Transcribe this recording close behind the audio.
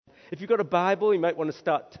If you've got a Bible, you might want to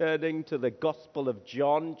start turning to the Gospel of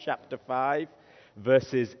John, chapter 5,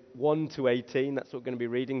 verses 1 to 18. That's what we're going to be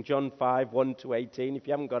reading, John 5, 1 to 18. If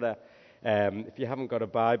you haven't got a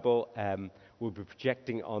Bible, we'll be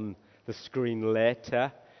projecting on the screen later.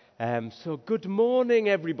 So good morning,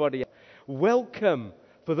 everybody. Welcome.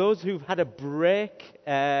 For those who've had a break,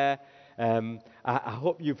 I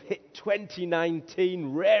hope you've hit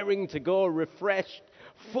 2019 raring to go, refreshed,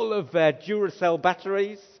 full of Duracell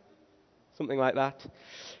batteries, something like that.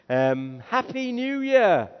 Happy New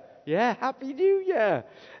Year! Yeah, Happy New Year!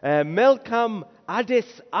 Melkam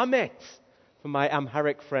Adis Amet for my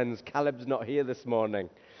Amharic friends. Caleb's not here this morning.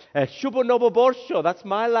 Shubo Nobo Borsho, that's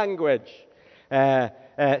my language.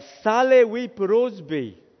 Sale Weep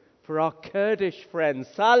Rosby for our Kurdish friends.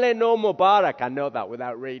 Sale no Mubarak, I know that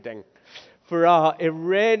without reading. For our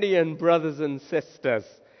Iranian brothers and sisters.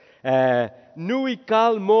 Nui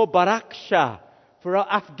Kal Mo Baraksha for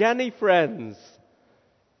our Afghani friends.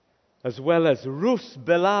 As well as Rus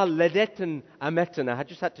Belal Ledetan Ametan. I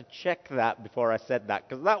just had to check that before I said that,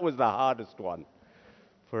 because that was the hardest one.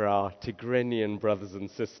 For our Tigranian brothers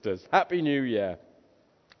and sisters. Happy New Year.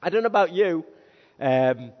 I don't know about you,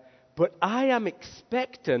 but I am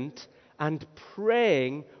expectant and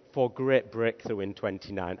praying for great breakthrough in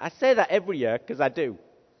 29. I say that every year because I do.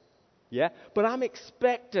 Yeah? But I'm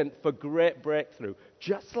expectant for great breakthrough,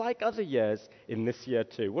 just like other years in this year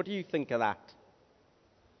too. What do you think of that?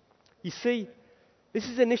 You see, this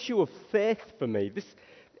is an issue of faith for me.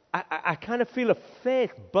 I kind of feel a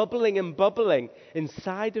faith bubbling and bubbling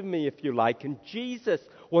inside of me, if you like. And Jesus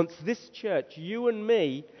wants this church, you and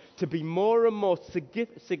me, to be more and more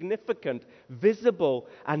significant, visible,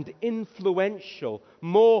 and influential.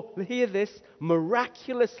 More, hear this,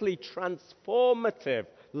 miraculously transformative,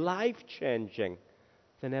 life-changing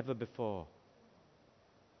than ever before.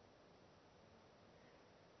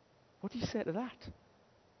 What do you say to that?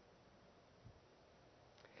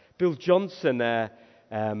 Bill Johnson, a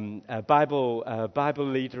Bible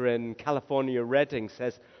leader in California, Redding,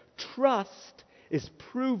 says, trust is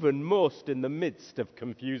proven most in the midst of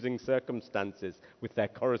confusing circumstances with their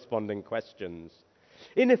corresponding questions.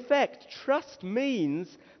 In effect, trust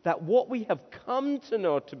means that what we have come to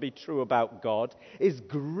know to be true about God is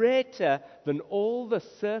greater than all the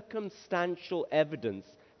circumstantial evidence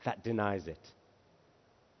that denies it.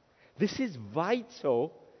 This is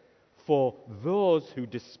vital for those who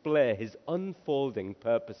display his unfolding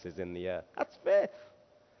purposes in the earth. That's faith.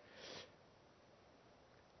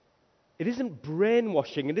 It isn't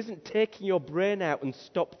brainwashing. It isn't taking your brain out and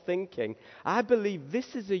stop thinking. I believe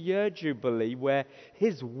this is a year, Jubilee, where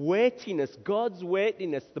his weightiness, God's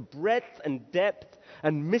weightiness, the breadth and depth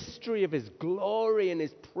and mystery of his glory and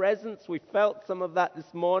his presence, we felt some of that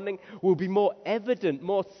this morning, will be more evident,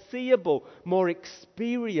 more seeable, more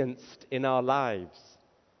experienced in our lives.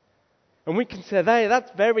 And we can say, hey,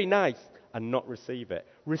 that's very nice, and not receive it.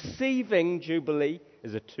 Receiving, Jubilee,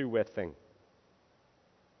 is a two-way thing.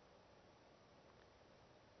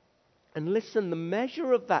 And listen, the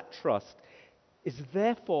measure of that trust is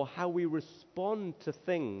therefore how we respond to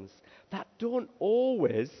things that don't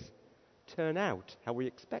always turn out how we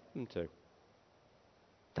expect them to.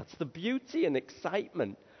 That's the beauty and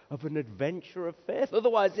excitement of an adventure of faith.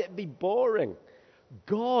 Otherwise, it'd be boring.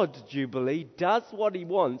 God, Jubilee, does what he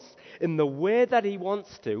wants in the way that he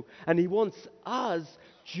wants to, and he wants us,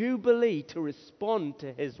 Jubilee, to respond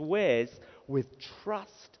to his ways with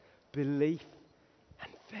trust, belief,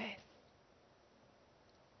 and faith.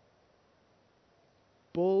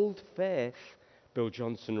 Bold faith, Bill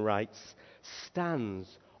Johnson writes,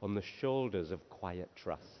 stands on the shoulders of quiet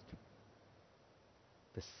trust.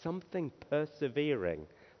 There's something persevering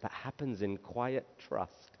that happens in quiet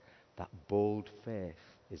trust that bold faith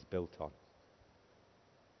is built on.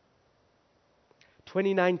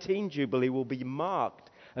 2019 Jubilee will be marked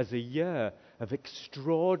as a year of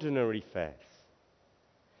extraordinary faith.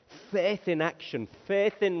 Faith in action,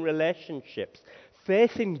 faith in relationships,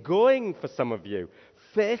 faith in going for some of you,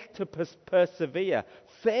 faith to persevere,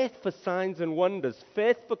 faith for signs and wonders,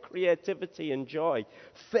 faith for creativity and joy,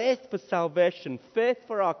 faith for salvation, faith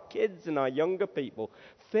for our kids and our younger people,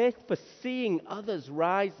 faith for seeing others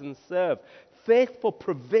rise and serve, faith for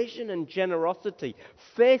provision and generosity,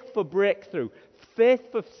 faith for breakthrough, faith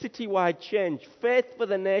for citywide change, faith for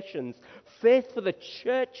the nations, faith for the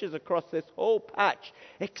churches across this whole patch.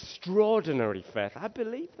 Extraordinary faith. I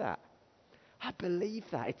believe that. I believe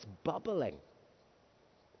that. It's bubbling.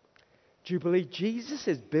 Jubilee, Jesus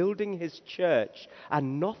is building his church,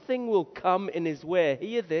 and nothing will come in his way.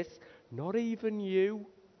 Hear this, not even you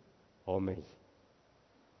or me.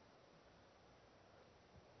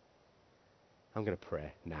 I'm going to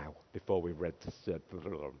pray now before we read this.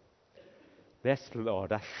 Yes,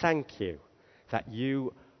 Lord, I thank you that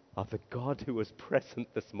you are the God who was present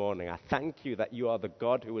this morning. I thank you that you are the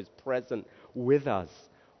God who is present with us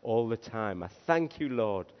all the time. I thank you,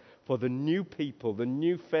 Lord, for the new people, the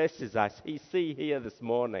new faces I see here this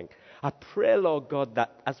morning. I pray, Lord God,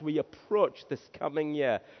 that as we approach this coming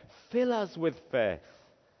year, fill us with faith.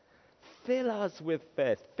 Fill us with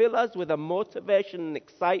faith. Fill us with a motivation and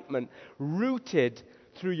excitement rooted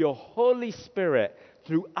through your Holy Spirit,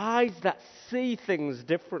 through eyes that see things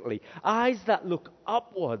differently, eyes that look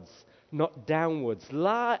upwards, not downwards,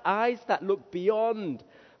 eyes that look beyond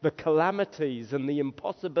the calamities and the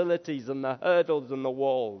impossibilities and the hurdles and the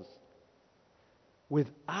walls,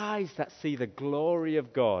 with eyes that see the glory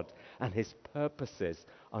of God and his purposes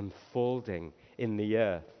unfolding in the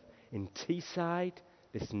earth, in Teesside,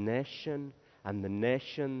 this nation and the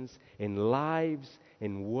nations, in lives,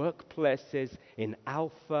 in workplaces, in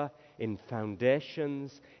Alpha, in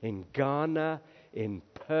Foundations, in Ghana, in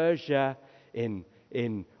Persia, in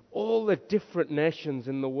all the different nations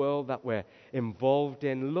in the world that we're involved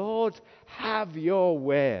in. Lord, have your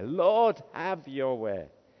way. Lord, have your way.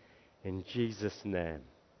 In Jesus' name,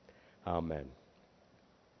 amen.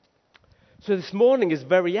 So this morning is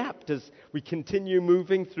very apt as we continue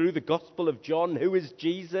moving through the Gospel of John. Who is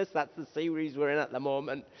Jesus? That's the series we're in at the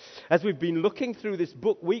moment. As we've been looking through this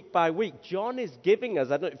book week by week, John is giving us,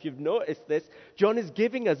 I don't know if you've noticed this, John is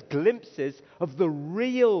giving us glimpses of the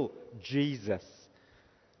real Jesus.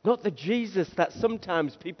 Not the Jesus that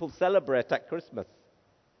sometimes people celebrate at Christmas.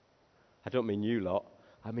 I don't mean you lot,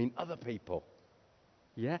 I mean other people.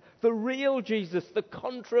 Yeah, the real Jesus, the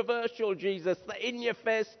controversial Jesus, the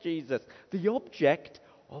in-your-face Jesus, the object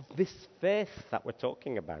of this faith that we're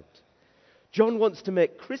talking about. John wants to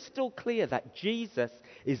make crystal clear that Jesus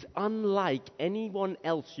is unlike anyone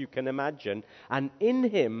else you can imagine, and in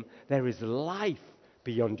him there is life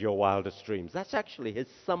beyond your wildest dreams. That's actually his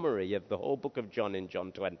summary of the whole book of John in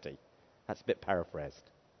John 20. That's a bit paraphrased.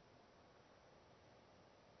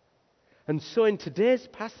 And so in today's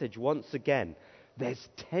passage, once again, there's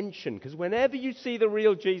tension, because whenever you see the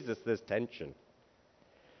real Jesus, there's tension,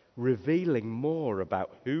 revealing more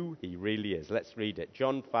about who he really is. Let's read it.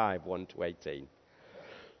 John 5, 1 to 18.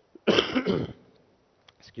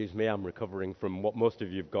 Excuse me, I'm recovering from what most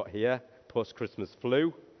of you have got here, post-Christmas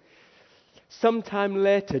flu. Sometime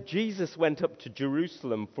later, Jesus went up to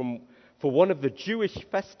Jerusalem for one of the Jewish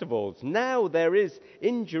festivals. Now there is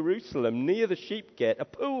in Jerusalem, near the sheep gate, a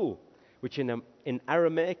pool, which in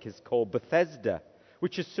Aramaic is called Bethesda,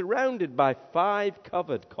 which is surrounded by 5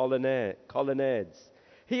 covered colonnades.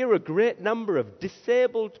 Here a great number of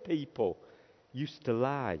disabled people used to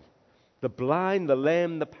lie. The blind, the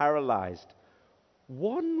lame, the paralyzed.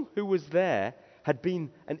 One who was there had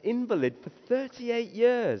been an invalid for 38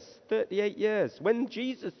 years. 38 years. When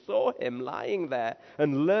Jesus saw him lying there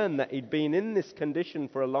and learned that he'd been in this condition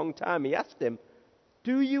for a long time, he asked him,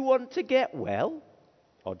 "Do you want to get well?"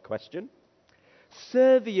 Odd question.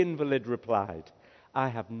 "Sir," the invalid replied, "I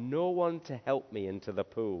have no one to help me into the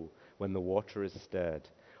pool when the water is stirred.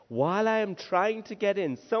 While I am trying to get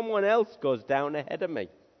in, someone else goes down ahead of me."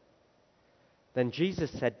 Then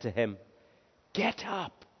Jesus said to him, "Get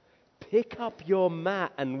up, pick up your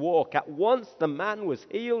mat and walk." At once the man was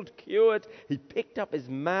healed, cured. He picked up his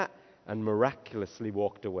mat and miraculously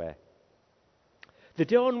walked away. The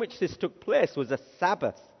day on which this took place was a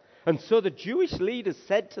Sabbath. And so the Jewish leaders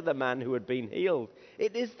said to the man who had been healed,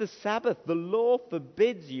 "It is the Sabbath. The law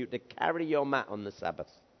forbids you to carry your mat on the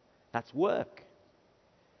Sabbath. That's work."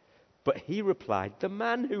 But he replied, "The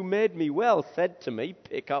man who made me well said to me,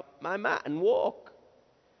 'Pick up my mat and walk.'"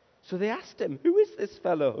 So they asked him, "Who is this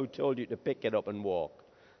fellow who told you to pick it up and walk?"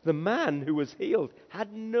 The man who was healed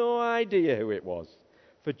had no idea who it was,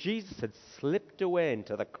 for Jesus had slipped away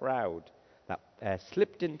into the crowd,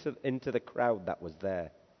 into the crowd that was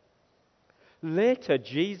there. Later,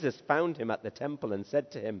 Jesus found him at the temple and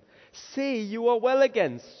said to him, "See, you are well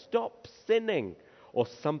again. Stop sinning, or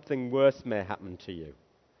something worse may happen to you."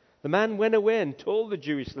 The man went away and told the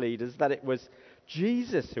Jewish leaders that it was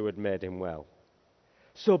Jesus who had made him well.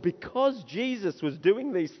 So because Jesus was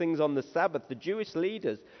doing these things on the Sabbath, the Jewish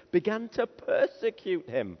leaders began to persecute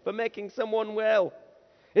him for making someone well.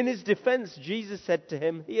 In his defense, Jesus said to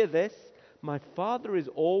him, "Hear this. My Father is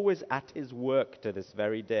always at his work to this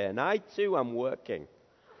very day, and I too am working."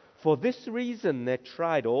 For this reason, they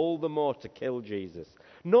tried all the more to kill Jesus.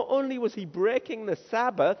 Not only was he breaking the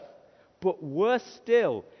Sabbath, but worse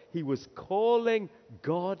still, he was calling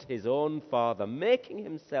God his own Father, making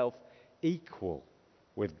himself equal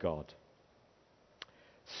with God.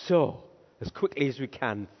 So, as quickly as we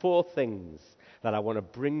can, 4 things that I want to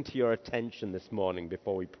bring to your attention this morning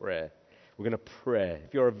before we pray. We're going to pray.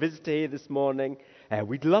 If you're a visitor here this morning,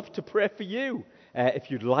 we'd love to pray for you. If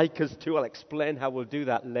you'd like us to, I'll explain how we'll do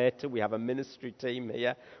that later. We have a ministry team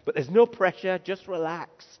here. But there's no pressure. Just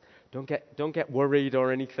relax. Don't get worried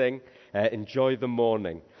or anything. Enjoy the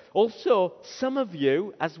morning. Also, some of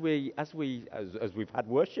you, as we've had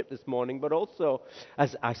worship this morning, but also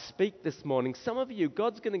as I speak this morning, some of you,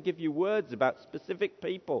 God's going to give you words about specific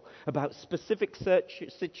people, about specific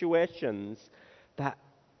situations that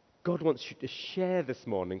God wants you to share this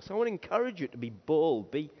morning. So I want to encourage you to be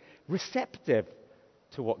bold, be receptive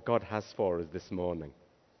to what God has for us this morning.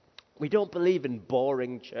 We don't believe in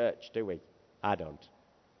boring church, do we? I don't.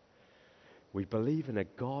 We believe in a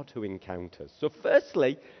God who encounters. So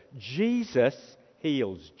firstly, Jesus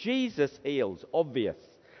heals. Jesus heals. Obvious.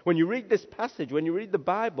 When you read this passage, when you read the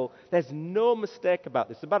Bible, there's no mistake about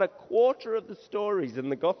this. About a quarter of the stories in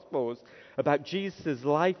the Gospels about Jesus'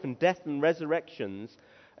 life and death and resurrection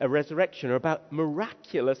are about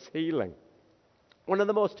miraculous healing. One of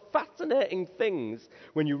the most fascinating things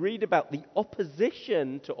when you read about the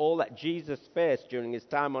opposition to all that Jesus faced during his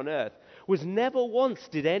time on earth was never once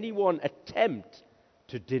did anyone attempt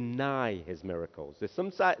to deny his miracles. They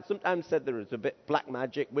sometimes said there was a bit black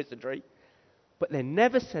magic, wizardry, but they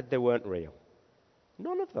never said they weren't real.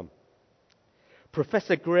 None of them.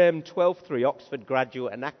 Professor Graham Twelfthry, Oxford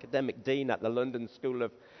graduate and academic dean at the London School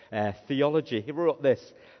of Theology, he wrote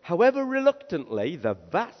this: however reluctantly, the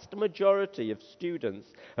vast majority of students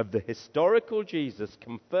of the historical Jesus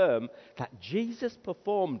confirm that Jesus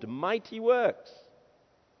performed mighty works.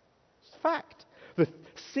 It's fact. The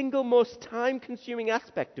single most time-consuming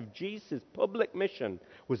aspect of Jesus' public mission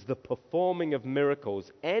was the performing of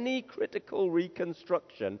miracles. Any critical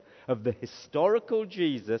reconstruction of the historical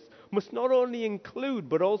Jesus must not only include,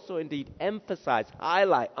 but also indeed emphasize,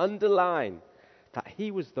 highlight, underline that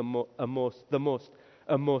he was the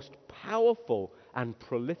most powerful and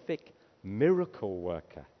prolific miracle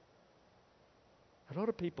worker. A lot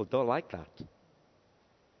of people don't like that.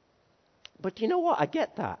 But you know what? I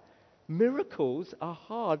get that. Miracles are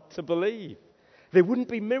hard to believe. They wouldn't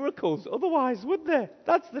be miracles otherwise, would they?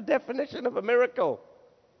 That's the definition of a miracle.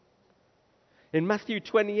 In Matthew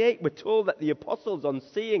 28, we're told that the apostles, on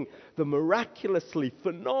seeing the miraculously,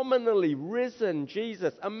 phenomenally risen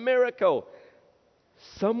Jesus, a miracle,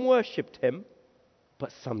 some worshipped him,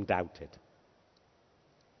 but some doubted.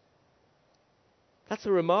 That's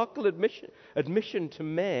a remarkable admission to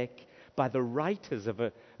make by the writers of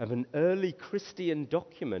an early Christian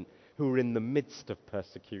document who were in the midst of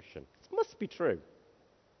persecution. It must be true.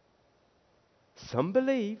 Some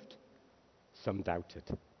believed, some doubted.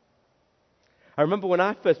 I remember when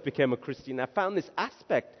I first became a Christian, I found this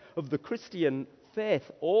aspect of the Christian faith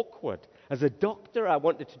awkward. As a doctor, I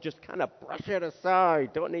wanted to just kind of brush it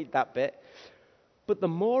aside. Don't need that bit. But the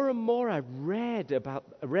more and more I read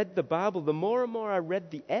the Bible, the more and more I read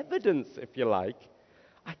the evidence, if you like,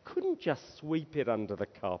 I couldn't just sweep it under the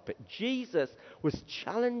carpet. Jesus was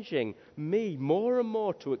challenging me more and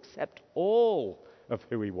more to accept all of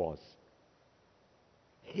who he was.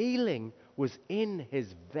 Healing was in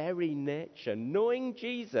his very nature. Knowing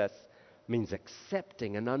Jesus means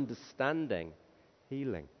accepting and understanding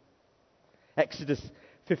healing. Exodus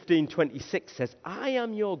 15:26 says, I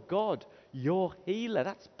am your God, your healer.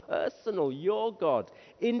 That's personal, your God,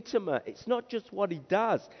 intimate. It's not just what he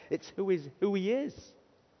does, it's who he is.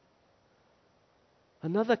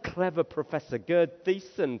 Another clever professor, Gerd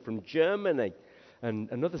Thiessen from Germany, and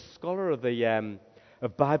another scholar of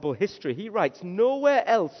Bible history, he writes, nowhere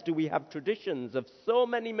else do we have traditions of so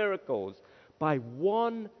many miracles by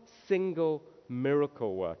one single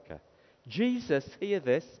miracle worker. Jesus, hear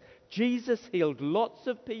this, Jesus healed lots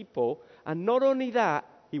of people, and not only that,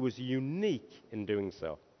 he was unique in doing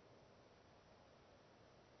so.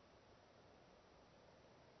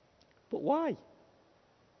 But why?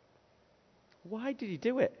 Why did he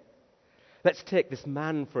do it? Let's take this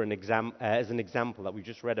man as an example that we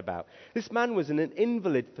just read about. This man was an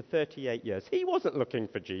invalid for 38 years. He wasn't looking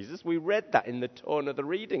for Jesus. We read that in the tone of the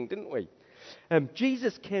reading, didn't we?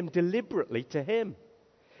 Jesus came deliberately to him.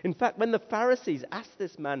 In fact, when the Pharisees asked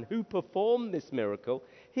this man who performed this miracle,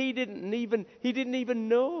 he didn't even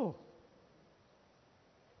know.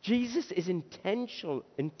 Jesus is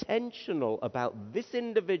intentional about this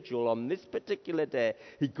individual on this particular day.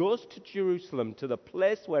 He goes to Jerusalem, to the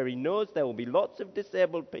place where he knows there will be lots of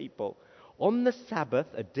disabled people. On the Sabbath,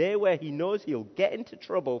 a day where he knows he'll get into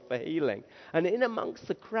trouble for healing. And in amongst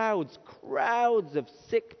the crowds of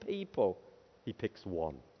sick people, he picks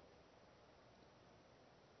one.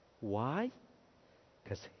 Why?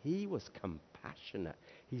 Because he was compassionate.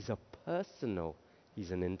 He's a personal, he's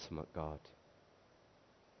an intimate God.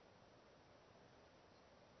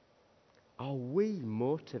 Are we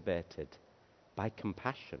motivated by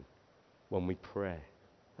compassion when we pray?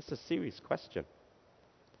 That's a serious question.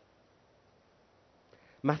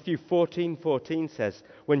 Matthew 14:14 says,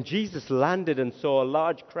 when Jesus landed and saw a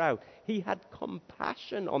large crowd, he had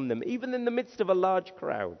compassion on them, even in the midst of a large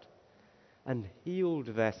crowd, and healed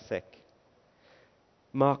their sick.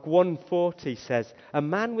 Mark 1:40 says, a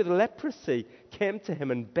man with leprosy came to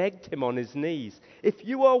him and begged him on his knees, if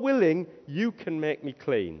you are willing, you can make me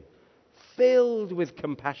clean. Filled with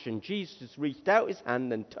compassion, Jesus reached out his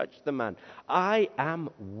hand and touched the man. I am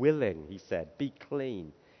willing, he said, be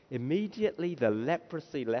clean. Immediately the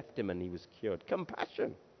leprosy left him and he was cured.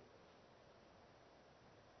 Compassion.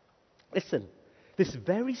 Listen, this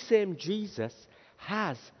very same Jesus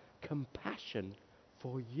has compassion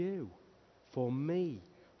for you, for me,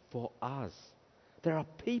 for us. There are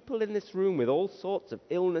people in this room with all sorts of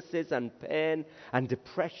illnesses and pain and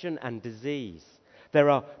depression and disease. There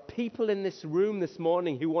are people in this room this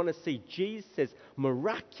morning who want to see Jesus'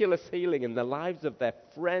 miraculous healing in the lives of their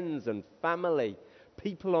friends and family,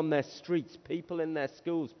 people on their streets, people in their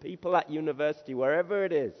schools, people at university, wherever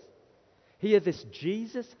it is. Hear this,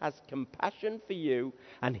 Jesus has compassion for you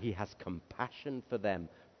and he has compassion for them,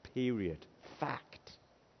 period. Fact.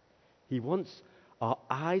 He wants our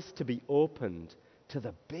eyes to be opened to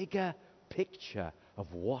the bigger picture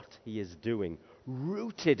of what he is doing,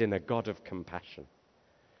 rooted in a God of compassion.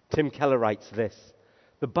 Tim Keller writes this,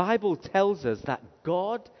 the Bible tells us that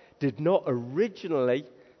God did not originally,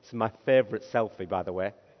 this is my favorite selfie, by the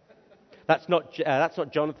way. That's not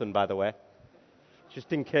Jonathan, by the way.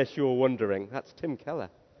 Just in case you were wondering, that's Tim Keller.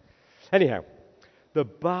 Anyhow, the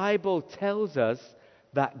Bible tells us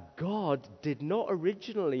that God did not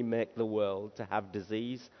originally make the world to have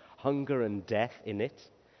disease, hunger, and death in it.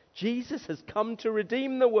 Jesus has come to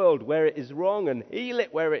redeem the world where it is wrong and heal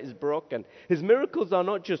it where it is broken. His miracles are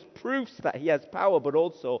not just proofs that he has power, but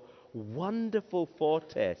also wonderful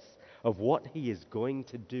foretastes of what he is going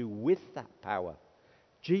to do with that power.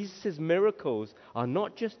 Jesus' miracles are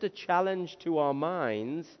not just a challenge to our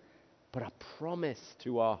minds, but a promise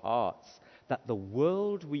to our hearts that the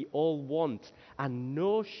world we all want and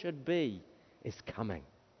know should be is coming.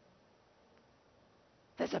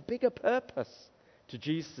 There's a bigger purpose to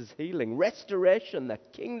Jesus' healing. Restoration, the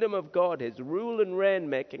kingdom of God, his rule and reign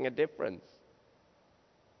making a difference.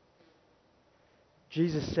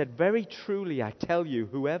 Jesus said, very truly I tell you,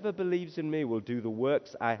 whoever believes in me will do the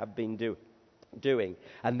works I have been doing,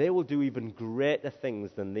 and they will do even greater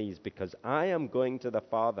things than these, because I am going to the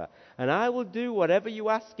Father, and I will do whatever you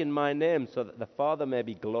ask in my name, so that the Father may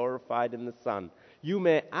be glorified in the Son. You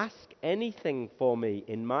may ask anything for me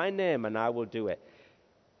in my name, and I will do it.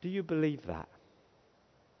 Do you believe that?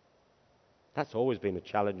 That's always been a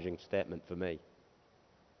challenging statement for me.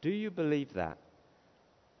 Do you believe that?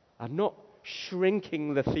 I'm not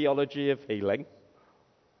shrinking the theology of healing.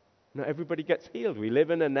 Not everybody gets healed. We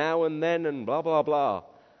live in a now and then and blah, blah, blah.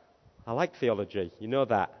 I like theology. You know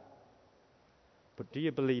that. But do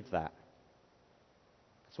you believe that?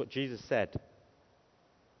 That's what Jesus said.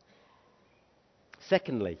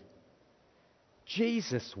 Secondly,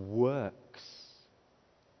 Jesus works.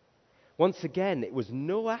 Once again, it was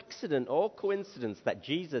no accident or coincidence that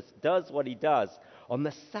Jesus does what he does on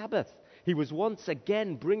the Sabbath. He was once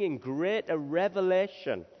again bringing greater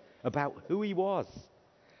revelation about who he was.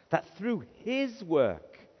 That through his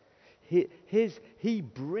work, he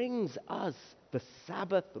brings us the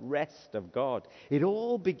Sabbath rest of God. It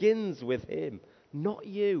all begins with him, not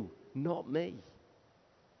you, not me.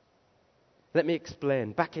 Let me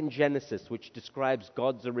explain. Back in Genesis, which describes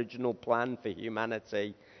God's original plan for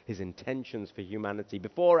humanity, his intentions for humanity,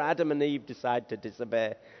 before Adam and Eve decide to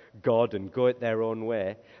disobey God and go it their own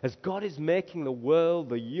way, as God is making the world,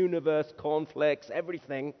 the universe, cornflakes,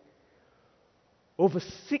 everything, over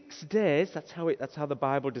 6 days, that's how the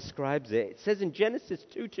Bible describes it. It says in Genesis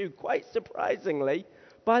 2:2, quite surprisingly,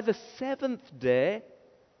 by the 7th day,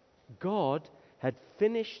 God had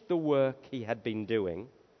finished the work he had been doing.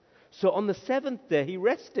 So on the 7th day, he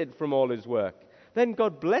rested from all his work. Then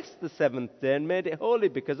God blessed the 7th day and made it holy,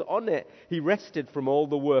 because on it he rested from all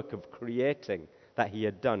the work of creating that he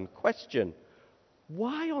had done. Question: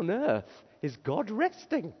 why on earth is God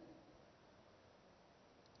resting?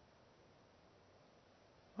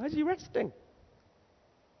 Why is he resting?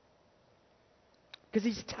 Because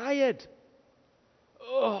he's tired.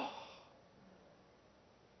 Oh.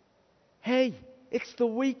 Hey, it's the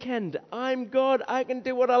weekend. I'm God. I can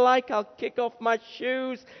do what I like. I'll kick off my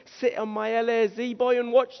shoes, sit on my LAZ boy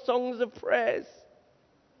and watch songs of praise.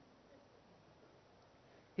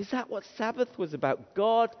 Is that what Sabbath was about?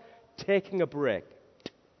 God taking a break.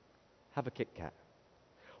 Have a Kit Kat.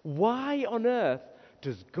 Why on earth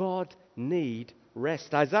does God need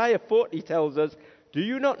rest? Isaiah 40 tells us, do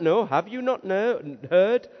you not know? Have you not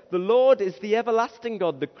heard? The Lord is the everlasting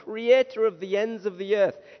God, the creator of the ends of the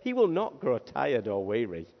earth. He will not grow tired or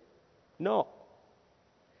weary. No.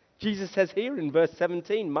 Jesus says here in verse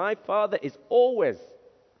 17, my Father is always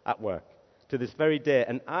at work to this very day,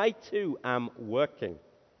 and I too am working.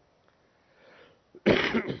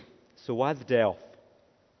 So why the day off?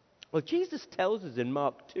 Well, Jesus tells us in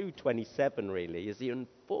Mark 2:27, really, as he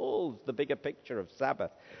unfolds the bigger picture of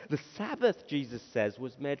Sabbath. The Sabbath, Jesus says,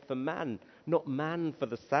 was made for man, not man for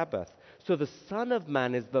the Sabbath. So the Son of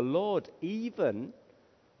Man is the Lord even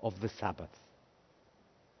of the Sabbath.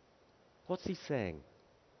 What's he saying?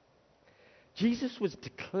 Jesus was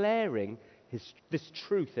declaring this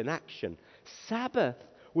truth in action. Sabbath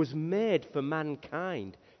was made for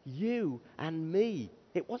mankind, you and me.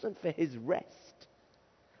 It wasn't for his rest.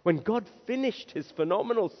 When God finished his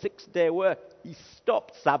phenomenal 6-day work, he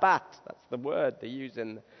stopped Sabbath. That's the word they use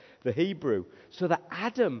in the Hebrew. So that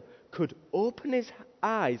Adam could open his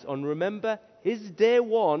eyes on, remember, his day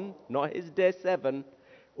 1, not his day 7.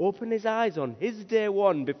 Open his eyes on his day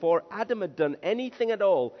 1 before Adam had done anything at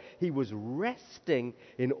all. He was resting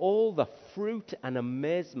in all the fruit and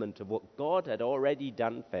amazement of what God had already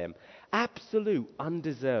done for him. Absolute,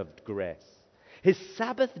 undeserved grace. His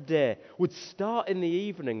Sabbath day would start in the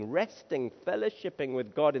evening, resting, fellowshipping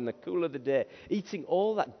with God in the cool of the day, eating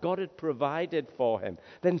all that God had provided for him,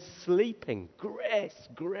 then sleeping. Grace,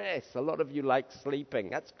 grace. A lot of you like sleeping.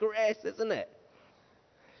 That's grace, isn't it?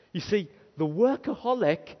 You see, the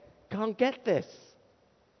workaholic can't get this.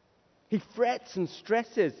 He frets and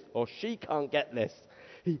stresses, or she can't get this.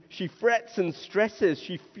 She frets and stresses,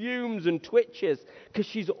 she fumes and twitches because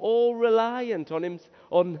she's all reliant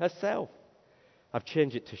on herself. I've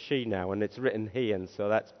changed it to she now, and it's written he, and so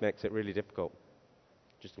that makes it really difficult,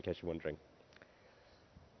 just in case you're wondering.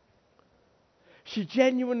 She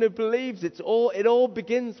genuinely believes it all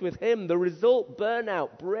begins with him. The result,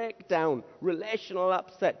 burnout, breakdown, relational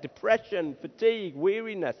upset, depression, fatigue,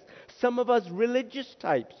 weariness. Some of us religious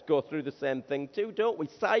types go through the same thing too, don't we?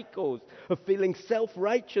 Cycles of feeling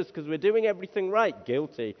self-righteous because we're doing everything right.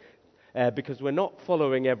 Guilty. Because we're not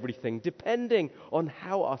following everything, depending on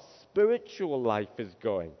how our spiritual life is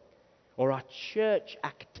going, or our church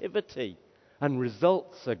activity and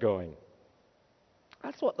results are going.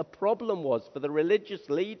 That's what the problem was for the religious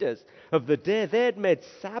leaders of the day. They had made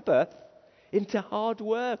Sabbath into hard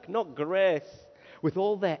work, not grace, with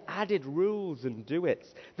all their added rules and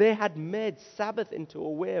do-its. They had made Sabbath into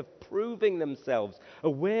a way of proving themselves, a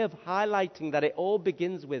way of highlighting that it all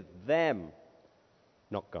begins with them,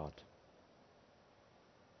 not God.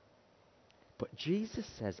 But Jesus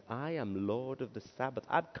says, I am Lord of the Sabbath.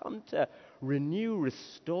 I've come to renew,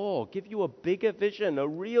 restore, give you a bigger vision, a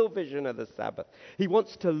real vision of the Sabbath. He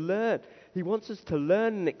wants to learn. He wants us to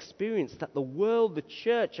learn and experience that the world, the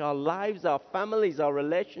church, our lives, our families, our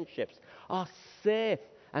relationships are safe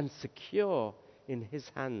and secure in his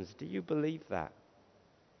hands. Do you believe that?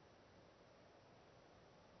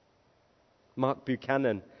 Mark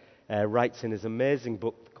Buchanan writes in his amazing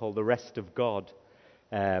book called The Rest of God,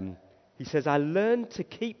 he says, I learned to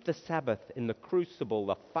keep the Sabbath in the crucible,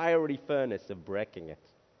 the fiery furnace of breaking it.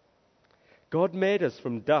 God made us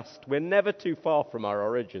from dust. We're never too far from our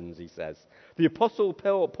origins, he says. The Apostle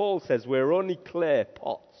Paul says we're only clay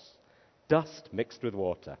pots, dust mixed with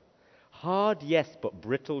water. Hard, yes, but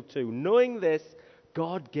brittle too. Knowing this,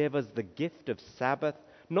 God gave us the gift of Sabbath,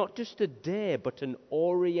 not just a day, but an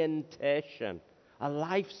orientation, a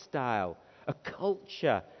lifestyle, a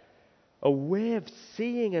culture, a way of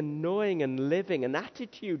seeing and knowing and living, an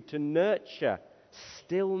attitude to nurture,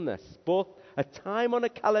 stillness, both a time on a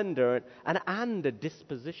calendar and a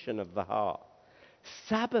disposition of the heart.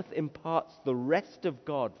 Sabbath imparts the rest of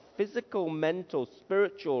God, physical, mental,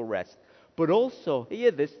 spiritual rest, but also,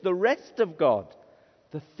 hear this, the rest of God,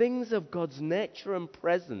 the things of God's nature and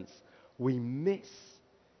presence we miss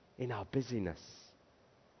in our busyness.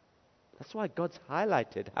 That's why God's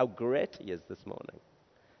highlighted how great he is this morning.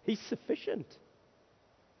 He's sufficient.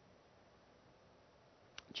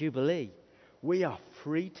 Jubilee, we are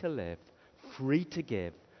free to live, free to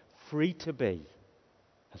give, free to be,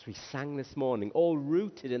 as we sang this morning, all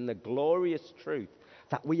rooted in the glorious truth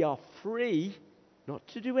that we are free not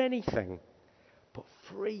to do anything, but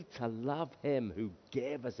free to love him who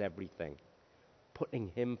gave us everything,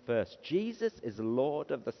 putting him first. Jesus is Lord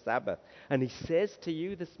of the Sabbath, and he says to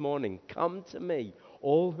you this morning, come to me,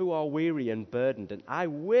 all who are weary and burdened, and I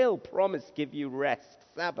will promise give you rest,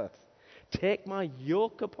 Sabbath. Take my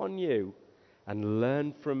yoke upon you and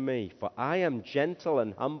learn from me, for I am gentle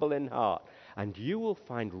and humble in heart, and you will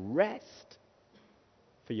find rest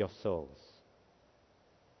for your souls.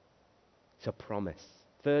 It's a promise.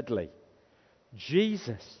 Thirdly,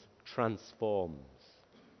 Jesus transforms.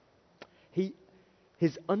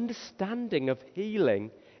 His understanding of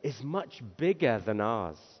healing is much bigger than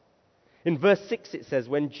ours. In verse 6 it says,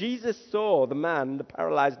 when Jesus saw the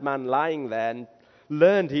paralyzed man lying there, and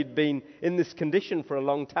learned he'd been in this condition for a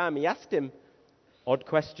long time, he asked him, odd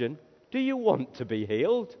question, do you want to be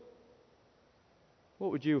healed?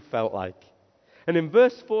 What would you have felt like? And in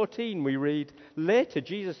verse 14 we read, later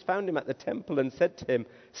Jesus found him at the temple and said to him,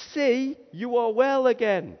 see, you are well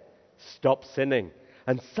again. Stop sinning,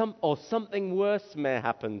 and something worse may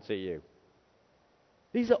happen to you.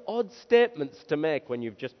 These are odd statements to make when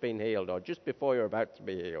you've just been healed or just before you're about to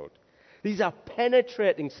be healed. These are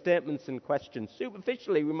penetrating statements and questions.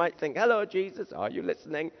 Superficially, we might think, hello, Jesus, are you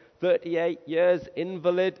listening? 38 years,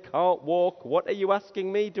 invalid, can't walk. What are you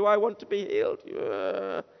asking me? Do I want to be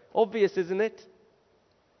healed? Obvious, isn't it?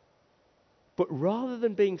 But rather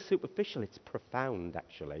than being superficial, it's profound,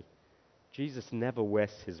 actually. Jesus never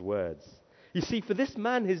wastes his words. You see, for this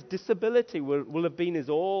man, his disability will have been his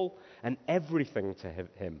all and everything to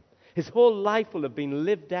him. His whole life will have been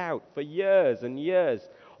lived out for years and years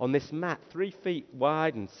on this mat, 3 feet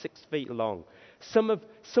wide and 6 feet long.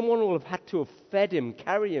 Someone will have had to have fed him,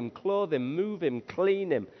 carry him, clothe him, move him,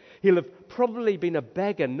 clean him. He'll have probably been a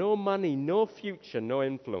beggar, no money, no future, no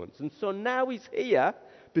influence. And so now he's here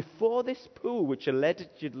before this pool, which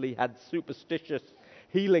allegedly had superstitious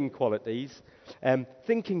healing qualities,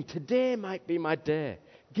 thinking today might be my day.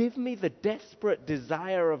 Give me the desperate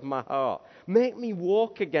desire of my heart. Make me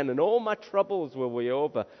walk again and all my troubles will be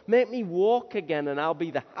over. Make me walk again and I'll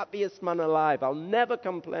be the happiest man alive. I'll never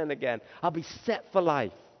complain again. I'll be set for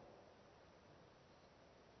life.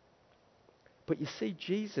 But you see,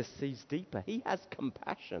 Jesus sees deeper. He has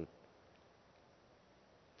compassion.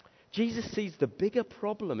 Jesus sees the bigger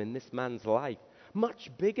problem in this man's life, much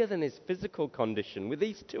bigger than his physical condition. With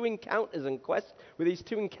these two encounters and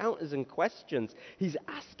questions, he's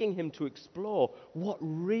asking him to explore what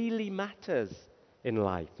really matters in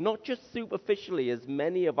life, not just superficially as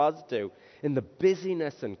many of us do in the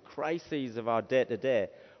busyness and crises of our day-to-day,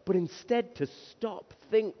 but instead to stop,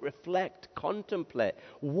 think, reflect, contemplate.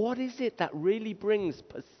 What is it that really brings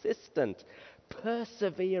persistent,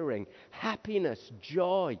 persevering happiness,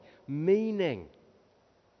 joy, meaning?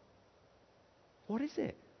 What is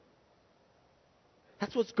it?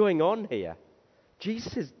 That's what's going on here.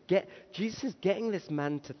 Jesus is getting this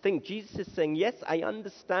man to think. Jesus is saying, yes, I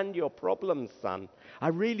understand your problems, son. I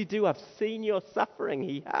really do. I've seen your suffering.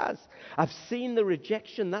 He has. I've seen the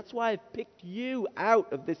rejection. That's why I've picked you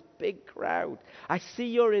out of this big crowd. I see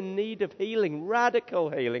you're in need of healing,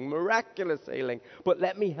 radical healing, miraculous healing. But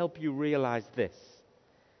let me help you realize this.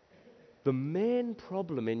 The main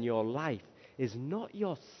problem in your life is not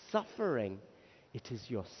your suffering, it is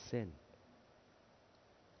your sin.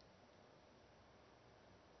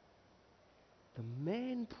 The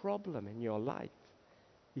main problem in your life,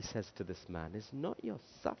 he says to this man, is not your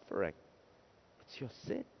suffering, it's your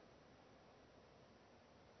sin.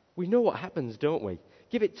 We know what happens, don't we?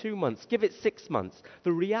 Give it 2 months, give it 6 months.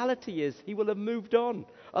 The reality is he will have moved on.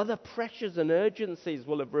 Other pressures and urgencies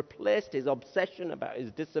will have replaced his obsession about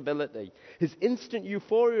his disability. His instant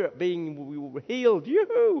euphoria at being healed,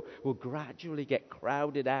 yoo-hoo, will gradually get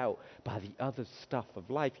crowded out by the other stuff of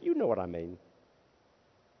life. You know what I mean.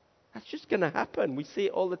 That's just going to happen. We see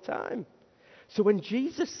it all the time. So when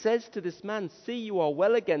Jesus says to this man, see, you are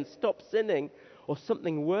well again, stop sinning, or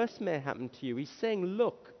something worse may happen to you, he's saying,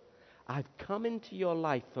 look, I've come into your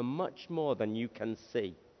life for much more than you can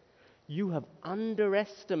see. You have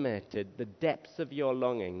underestimated the depths of your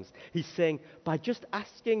longings. He's saying, by just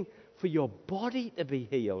asking for your body to be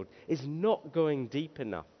healed is not going deep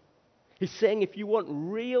enough. He's saying, if you want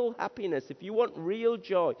real happiness, if you want real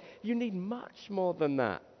joy, you need much more than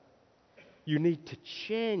that. You need to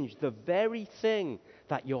change the very thing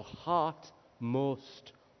that your heart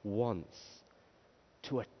most wants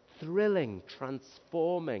to a thrilling,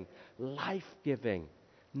 transforming, life-giving,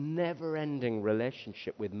 never-ending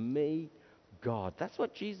relationship with me, God. That's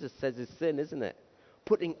what Jesus says is sin, isn't it?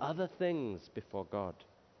 Putting other things before God.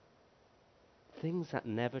 Things that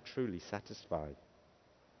never truly satisfy.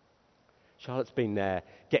 Charlotte's been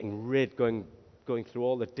going through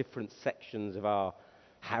all the different sections of our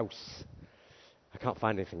house. I can't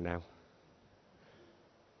find anything now.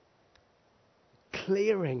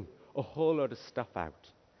 Clearing a whole lot of stuff out.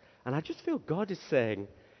 And I just feel God is saying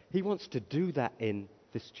he wants to do that in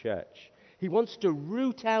this church. He wants to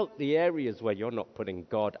root out the areas where you're not putting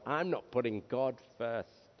God, I'm not putting God first.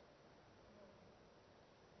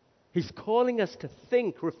 He's calling us to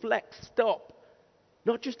think, reflect, stop.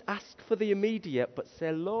 Not just ask for the immediate, but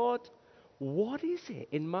say, Lord, what is it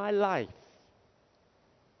in my life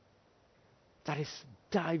that is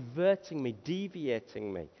diverting me,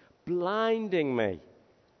 deviating me, blinding me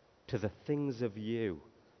to the things of you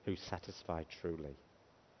who satisfy truly?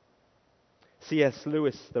 C.S.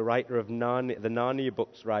 Lewis, the writer of the Narnia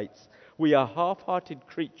books, writes, "We are half-hearted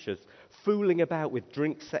creatures fooling about with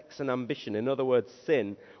drink, sex, and ambition, in other words,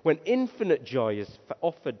 sin, when infinite joy is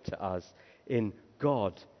offered to us in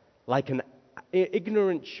God, like an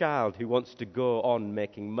ignorant child who wants to go on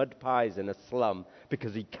making mud pies in a slum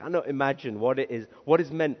because he cannot imagine what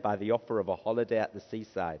is meant by the offer of a holiday at the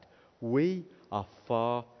seaside. We are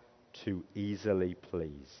far too easily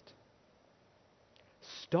pleased.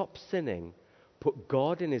 Stop sinning, put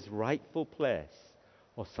God in his rightful place,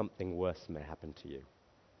 or something worse may happen to you."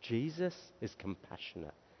 Jesus is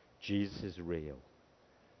compassionate. Jesus is real.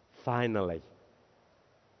 Finally,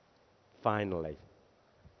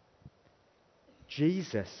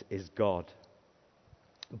 Jesus is God.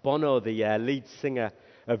 Bono, the lead singer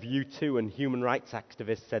of U2 and human rights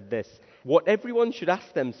activist, said this: "What everyone should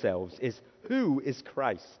ask themselves is, who is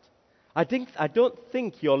Christ? I don't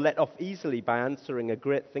think you're let off easily by answering a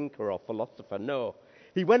great thinker or philosopher. No.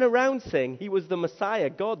 He went around saying he was the Messiah,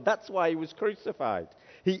 God. That's why he was crucified.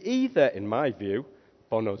 He either, in my view,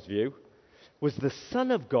 Bono's view, was the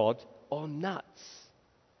Son of God or nuts."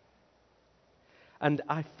 And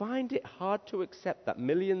I find it hard to accept that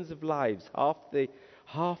millions of lives, half the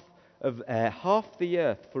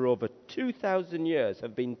earth for over 2,000 years,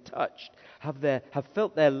 have been touched, have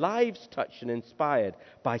felt their lives touched and inspired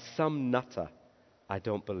by some nutter. I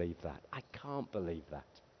don't believe that. I can't believe that.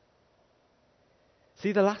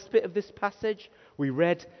 See the last bit of this passage? We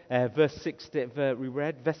read verse 16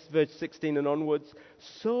 and onwards.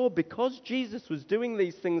 "So, because Jesus was doing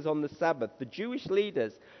these things on the Sabbath, the Jewish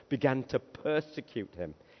leaders began to persecute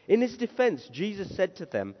him. In his defense, Jesus said to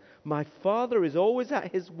them, 'My Father is always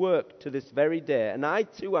at his work to this very day, and I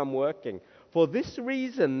too am working.' For this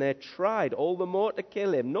reason they tried all the more to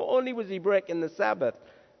kill him. Not only was he breaking the Sabbath,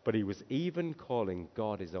 but he was even calling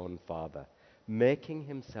God his own Father, making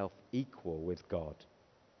himself equal with God."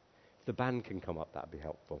 If the band can come up, that'd be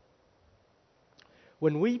helpful.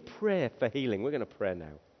 When we pray for healing, we're going to pray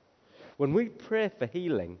now. When we pray for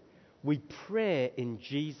healing, we pray in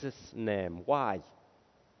Jesus' name. Why?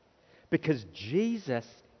 Because Jesus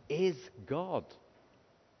is God.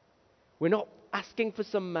 We're not asking for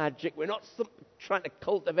some magic. We're not trying to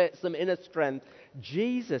cultivate some inner strength.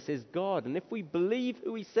 Jesus is God. And if we believe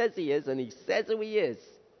who he says he is, and he says who he is,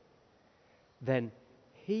 then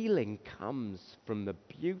healing comes from the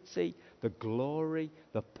beauty, the glory,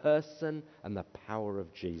 the person, and the power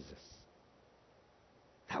of Jesus.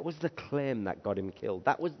 That was the claim that got him killed.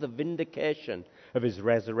 That was the vindication of his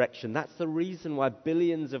resurrection. That's the reason why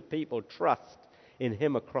billions of people trust in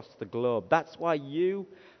him across the globe. That's why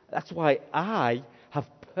I have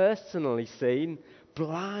personally seen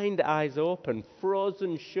blind eyes open,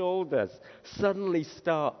 frozen shoulders suddenly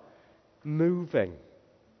start moving.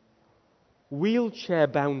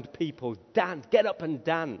 Wheelchair-bound people dance, get up and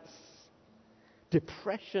dance.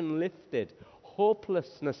 Depression lifted,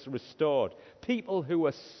 hopelessness restored. People who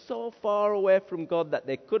were so far away from God that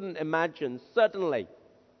they couldn't imagine, suddenly,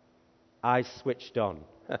 eyes switched on.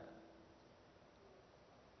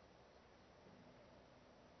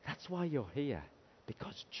 That's why you're here,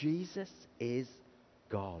 because Jesus is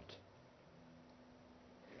God.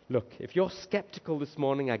 Look, if you're skeptical this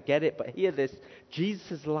morning, I get it, but hear this: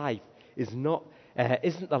 Jesus' life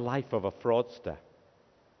isn't the life of a fraudster.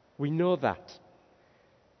 We know that.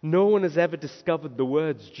 No one has ever discovered the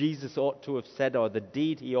words Jesus ought to have said or the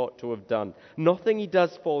deed he ought to have done. Nothing he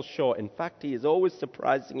does falls short. In fact, he is always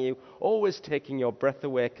surprising you, always taking your breath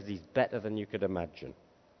away because he's better than you could imagine.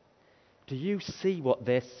 Do you see what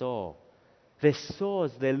they saw? They saw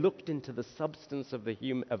as they looked into the substance of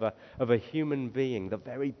a human being, the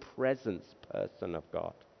very presence, person of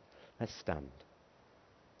God. Let's stand.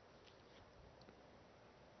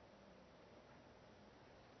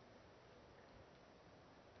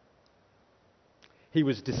 He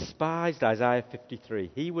was despised, Isaiah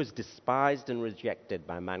 53. He was despised and rejected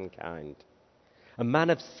by mankind. A man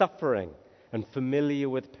of suffering and familiar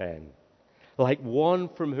with pain. Like one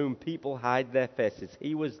from whom people hide their faces,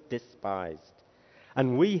 he was despised.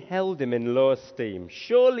 And we held him in low esteem.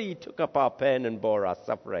 Surely he took up our pain and bore our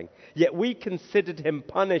suffering. Yet we considered him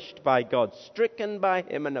punished by God, stricken by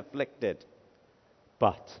him and afflicted.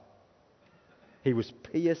 But He was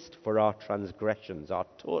pierced for our transgressions, our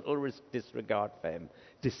total disregard for him,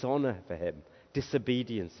 dishonor for him,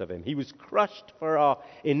 disobedience of him. He was crushed for our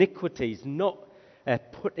iniquities, not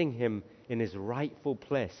putting him in his rightful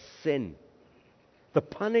place, sin. The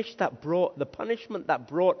punishment that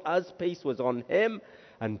brought us peace was on him,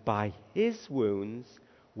 and by his wounds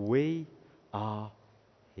we are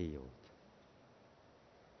healed.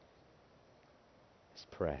 Let's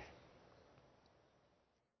pray.